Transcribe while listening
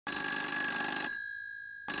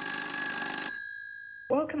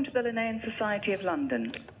Welcome to the Linnean Society of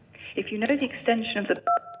London. If you know the extension of the...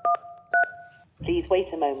 Please wait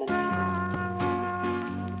a moment.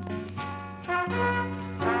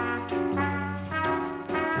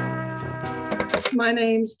 My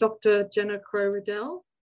name's Dr. Jenna Crowe-Riddell,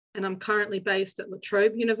 and I'm currently based at La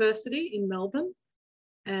Trobe University in Melbourne.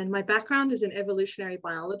 And my background is in evolutionary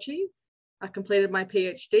biology. I completed my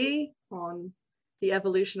PhD on the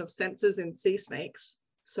evolution of sensors in sea snakes.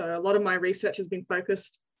 So a lot of my research has been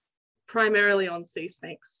focused primarily on sea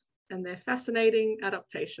snakes and their fascinating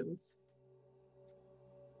adaptations.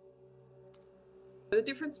 The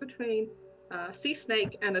difference between a sea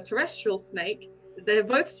snake and a terrestrial snake, they're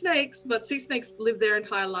both snakes, but sea snakes live their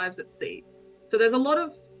entire lives at sea. So there's a lot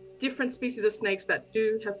of different species of snakes that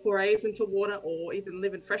do have forays into water or even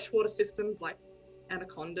live in freshwater systems like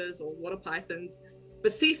anacondas or water pythons.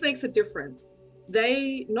 But sea snakes are different.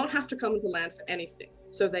 They not have to come into land for anything.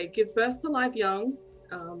 So they give birth to live young,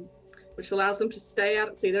 which allows them to stay out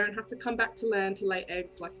at sea. They don't have to come back to land to lay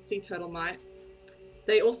eggs like a sea turtle might.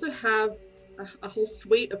 They also have a whole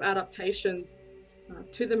suite of adaptations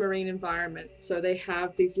to the marine environment. So they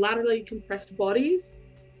have these laterally compressed bodies,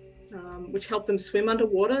 which help them swim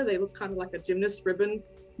underwater. They look kind of like a gymnast ribbon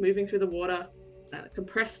moving through the water,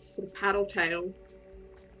 compressed sort of paddle tail.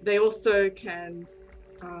 They also can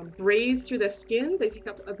breathe through their skin. They take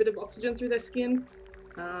up a bit of oxygen through their skin,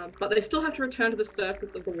 but they still have to return to the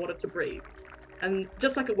surface of the water to breathe, and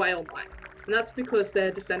just like a whale might. And that's because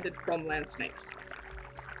they're descended from land snakes.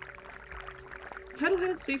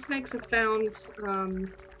 Turtle-headed sea snakes are found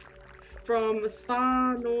from as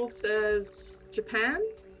far north as Japan,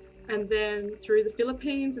 and then through the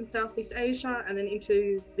Philippines and Southeast Asia, and then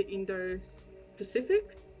into the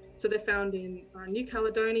Indo-Pacific. So they're found in New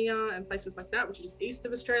Caledonia and places like that, which are just east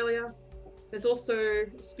of Australia. There's also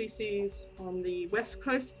species on the west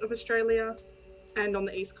coast of Australia and on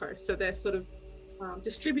the east coast. So they're sort of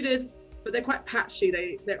distributed, but they're quite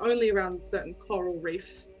patchy. They're only around certain coral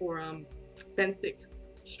reef or benthic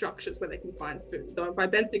structures where they can find food. Though by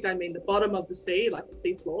benthic, I mean the bottom of the sea, like the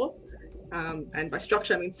sea floor. And by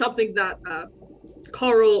structure, I mean something that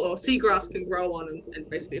coral or seagrass can grow on and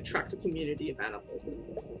basically attract a community of animals.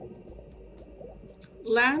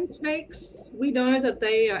 Land snakes, we know that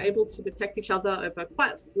they are able to detect each other over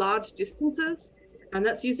quite large distances, and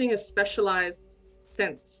that's using a specialized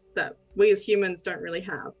sense that we as humans don't really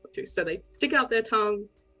have. So they stick out their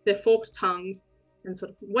tongues, their forked tongues, and sort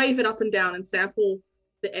of wave it up and down and sample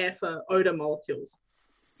the air for odor molecules.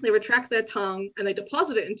 They retract their tongue and they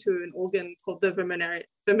deposit it into an organ called the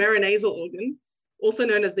vomeronasal organ, also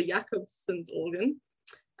known as the Jacobson's organ.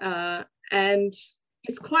 And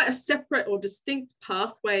it's quite a separate or distinct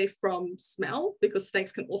pathway from smell, because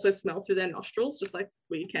snakes can also smell through their nostrils, just like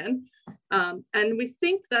we can. And we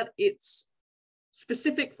think that it's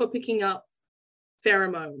specific for picking up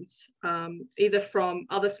pheromones, either from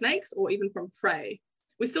other snakes or even from prey.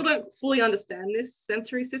 We still don't fully understand this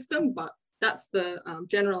sensory system, but that's the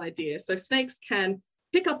general idea. So snakes can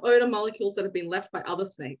pick up odor molecules that have been left by other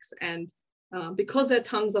snakes. And because their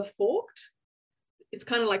tongues are forked, it's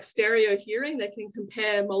kind of like stereo hearing. They can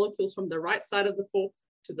compare molecules from the right side of the fork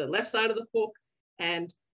to the left side of the fork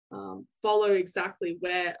and follow exactly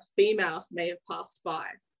where a female may have passed by.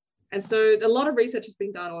 And so a lot of research has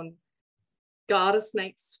been done on garter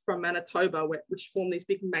snakes from Manitoba, which form these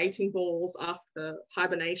big mating balls after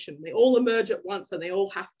hibernation. They all emerge at once and they all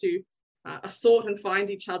have to assort and find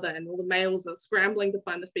each other, and all the males are scrambling to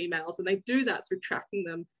find the females, and they do that through tracking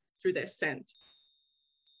them through their scent.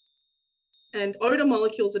 And odor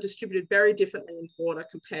molecules are distributed very differently in water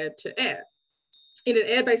compared to air. In an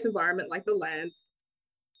air-based environment like the land,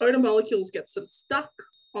 odor molecules get sort of stuck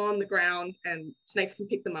on the ground and snakes can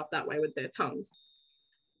pick them up that way with their tongues.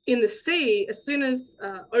 In the sea, as soon as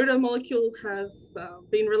odor molecule has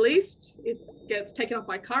been released, it gets taken up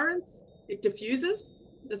by currents, it diffuses.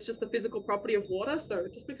 It's just the physical property of water, so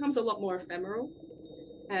it just becomes a lot more ephemeral.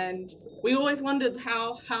 And we always wondered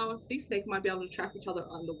how a sea snake might be able to track each other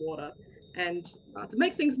underwater. And to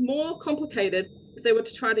make things more complicated, if they were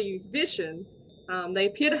to try to use vision, they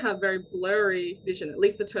appear to have very blurry vision, at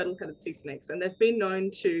least the turtle-headed sea snakes. And they've been known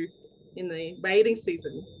to, in the mating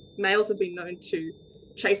season, males have been known to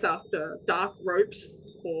chase after dark ropes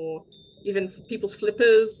or even people's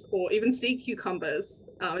flippers or even sea cucumbers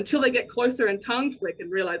until they get closer and tongue flick and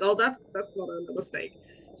realize, oh, that's not another snake.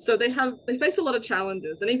 So they face a lot of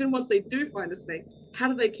challenges. And even once they do find a snake, how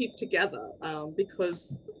do they keep together?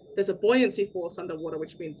 Because there's a buoyancy force underwater,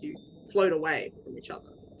 which means you float away from each other.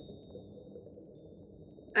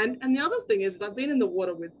 And the other thing is I've been in the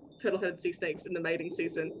water with turtle-headed sea snakes in the mating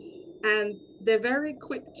season, and they're very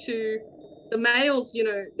quick to the males,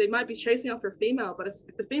 they might be chasing after a female, but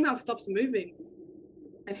if the female stops moving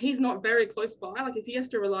and he's not very close by, like if he has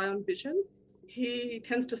to rely on vision, he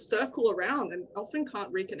tends to circle around and often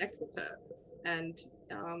can't reconnect with her. And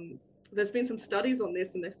there's been some studies on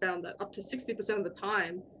this, and they found that up to 60% of the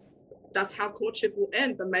time, that's how courtship will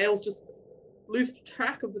end. The males just lose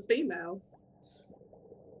track of the female.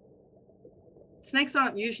 Snakes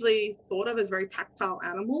aren't usually thought of as very tactile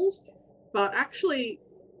animals, but actually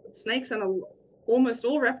snakes and almost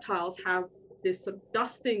all reptiles have this sort of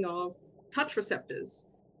dusting of touch receptors.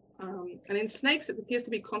 And in snakes, it appears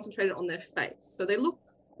to be concentrated on their face. So they look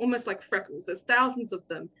almost like freckles. There's thousands of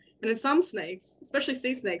them. And in some snakes, especially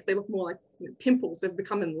sea snakes, they look more like pimples. They've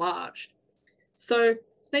become enlarged. So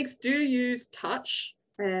snakes do use touch,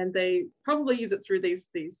 and they probably use it through these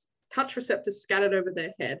touch receptors scattered over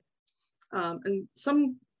their head. And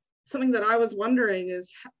something that I was wondering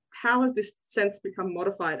is, how has this sense become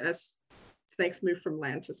modified as snakes move from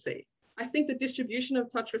land to sea? I think the distribution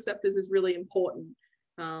of touch receptors is really important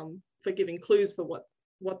for giving clues for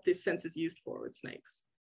what this sense is used for with snakes.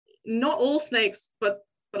 Not all snakes, but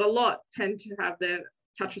a lot tend to have their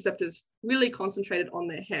touch receptors really concentrated on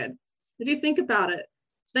their head. If you think about it,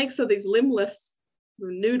 snakes are these limbless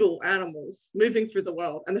noodle animals moving through the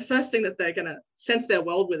world, and the first thing that they're going to sense their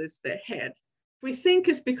world with is their head. We think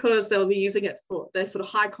it's because they'll be using it for their sort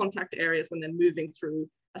of high contact areas when they're moving through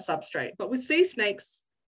a substrate. But with sea snakes,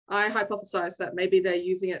 I hypothesize that maybe they're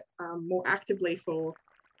using it more actively for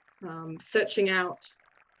searching out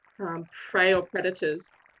prey or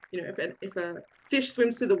predators. If a fish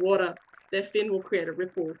swims through the water, their fin will create a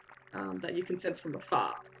ripple that you can sense from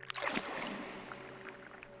afar.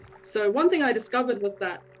 So one thing I discovered was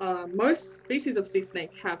that most species of sea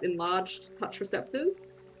snake have enlarged touch receptors,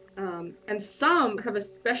 and some have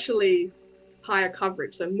especially higher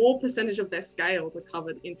coverage. So more percentage of their scales are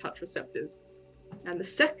covered in touch receptors. And the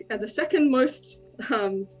second most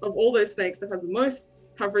of all those snakes that has the most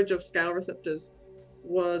coverage of scale receptors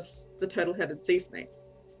was the turtle-headed sea snakes.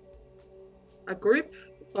 A group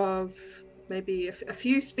of maybe a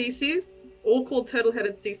few species, all called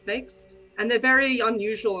turtle-headed sea snakes, and they're very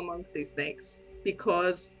unusual among sea snakes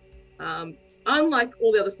because unlike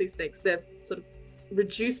all the other sea snakes, they've sort of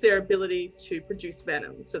reduced their ability to produce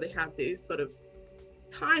venom. So they have these sort of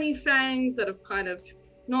tiny fangs that are kind of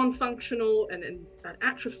non-functional and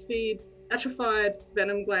atrophied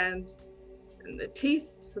venom glands, and the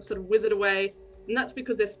teeth have sort of withered away, and that's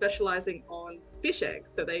because they're specializing on fish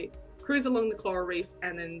eggs. So they cruise along the coral reef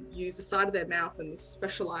and then use the side of their mouth and this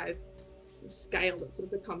specialized scale that's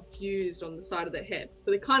sort of become fused on the side of their head. So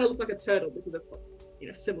they kind of look like a turtle because they've got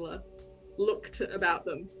similar look about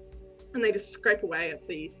them, and they just scrape away at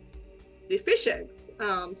the fish eggs.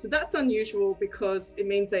 So that's unusual because it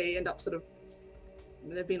means they end up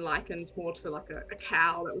they've been likened more to like a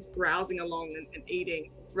cow that was browsing along and eating,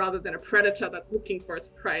 rather than a predator that's looking for its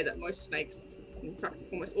prey that most snakes, in fact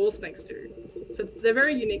almost all snakes do. So they're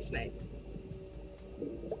very unique snake.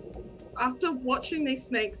 After watching these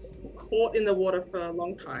snakes caught in the water for a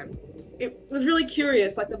long time, it was really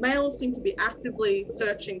curious. Like the males seem to be actively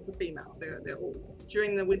searching for females. They're all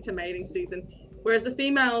during the winter mating season, whereas the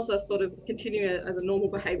females are sort of continuing as a normal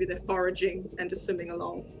behavior. They're foraging and just swimming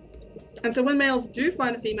along. And so when males do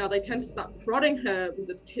find a female, they tend to start prodding her with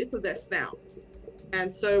the tip of their snout.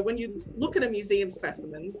 And so when you look at a museum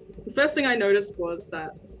specimen, the first thing I noticed was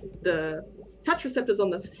that the touch receptors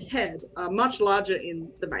on the head are much larger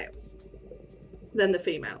in the males than the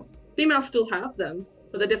females. Females still have them,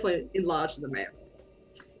 but they're definitely enlarged in the males.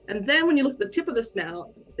 And then when you look at the tip of the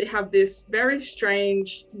snout, they have this very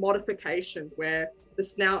strange modification where the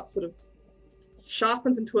snout sort of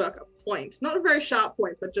sharpens into like a point, not a very sharp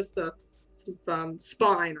point, but just a sort of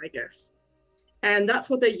spine, I guess. And that's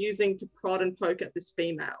what they're using to prod and poke at this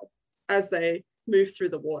female as they move through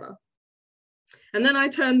the water. And then I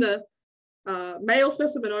turned the male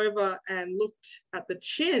specimen over and looked at the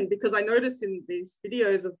chin, because I noticed in these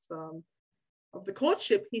videos of the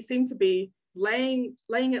courtship, he seemed to be laying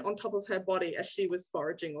it on top of her body as she was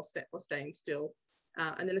foraging or staying still.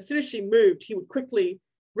 And then as soon as she moved, he would quickly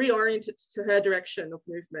reorient it to her direction of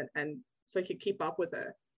movement, and so he could keep up with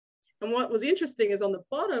her. And what was interesting is on the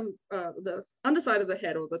bottom, the underside of the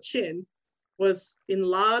head or the chin was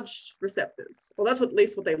enlarged receptors. Well, that's at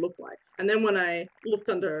least what they look like. And then when I looked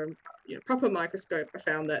under proper microscope, I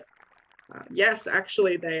found that yes,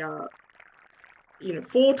 actually they are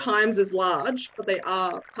 4 times as large, but they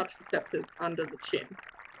are touch receptors under the chin.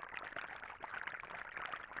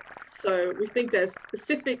 So we think there's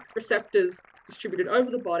specific receptors distributed over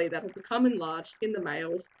the body that have become enlarged in the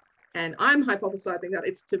males, and I'm hypothesizing that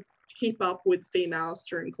it's to keep up with females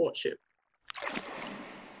during courtship.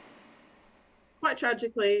 Quite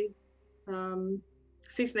tragically,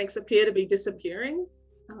 sea snakes appear to be disappearing.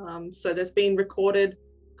 So there's been recorded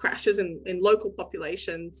crashes in local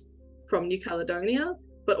populations from New Caledonia,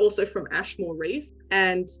 but also from Ashmore Reef.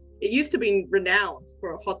 And it used to be renowned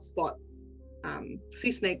for a hotspot,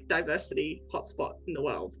 sea snake diversity hotspot in the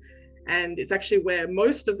world. And it's actually where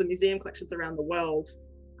most of the museum collections around the world,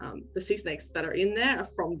 the sea snakes that are in there are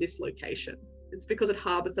from this location. It's because it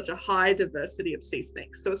harbored such a high diversity of sea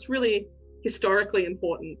snakes. So it's really historically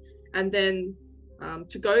important. And then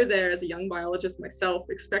to go there as a young biologist myself,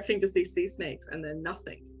 expecting to see sea snakes and then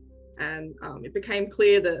nothing. And it became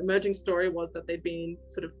clear the emerging story was that they'd been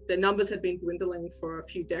their numbers had been dwindling for a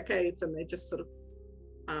few decades and they just sort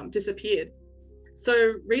of disappeared.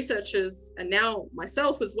 So researchers, and now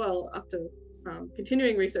myself as well, after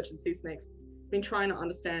continuing research in sea snakes, been trying to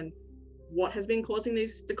understand what has been causing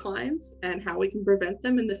these declines and how we can prevent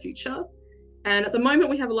them in the future. And at the moment,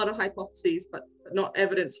 we have a lot of hypotheses, but not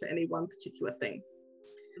evidence for any one particular thing.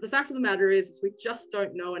 The fact of the matter is we just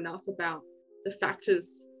don't know enough about the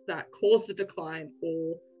factors that cause the decline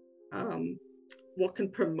or what can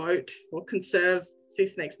promote or conserve sea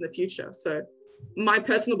snakes in the future. So my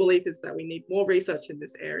personal belief is that we need more research in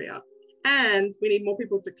this area and we need more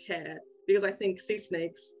people to care, because I think sea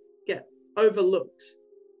snakes get overlooked